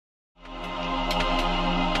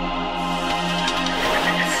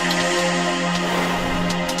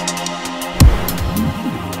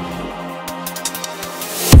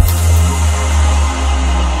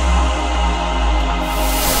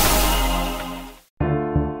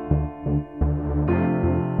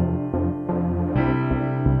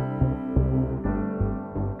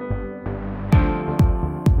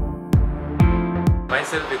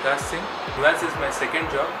myself Bikash Singh. Nuance is my second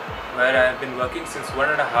job where I have been working since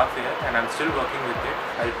 1.5 years and I'm still working with it.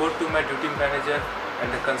 I report to my duty manager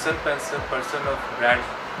and the concerned person of brand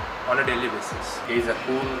on a daily basis. He is a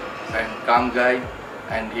cool and calm guy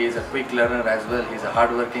and he is a quick learner as well. He is a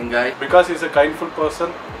hard-working guy. Because he is a kindful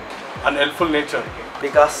person and helpful nature.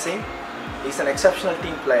 Bikash Singh is an exceptional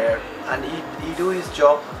team player and he do his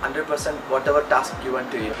job 100% whatever task given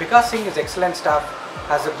to him. Bikash Singh is excellent staff,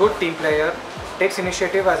 has a good team player, takes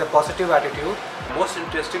initiative, has a positive attitude. The most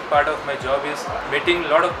interesting part of my job is meeting a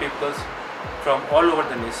lot of people from all over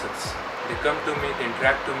the nations. They come to me, they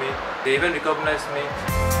interact to me, they even recognize me.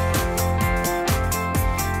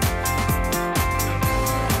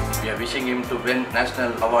 We are wishing him to win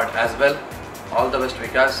national award as well. All the best,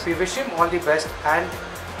 Bikash. We wish him all the best and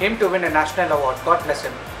him to win a national award. God bless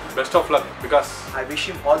him. Best of luck, Bikash. I wish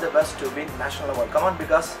him all the best to win national award. Come on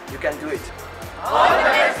Bikash, you can do it. All the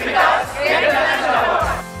best, Bikash. Get the national award.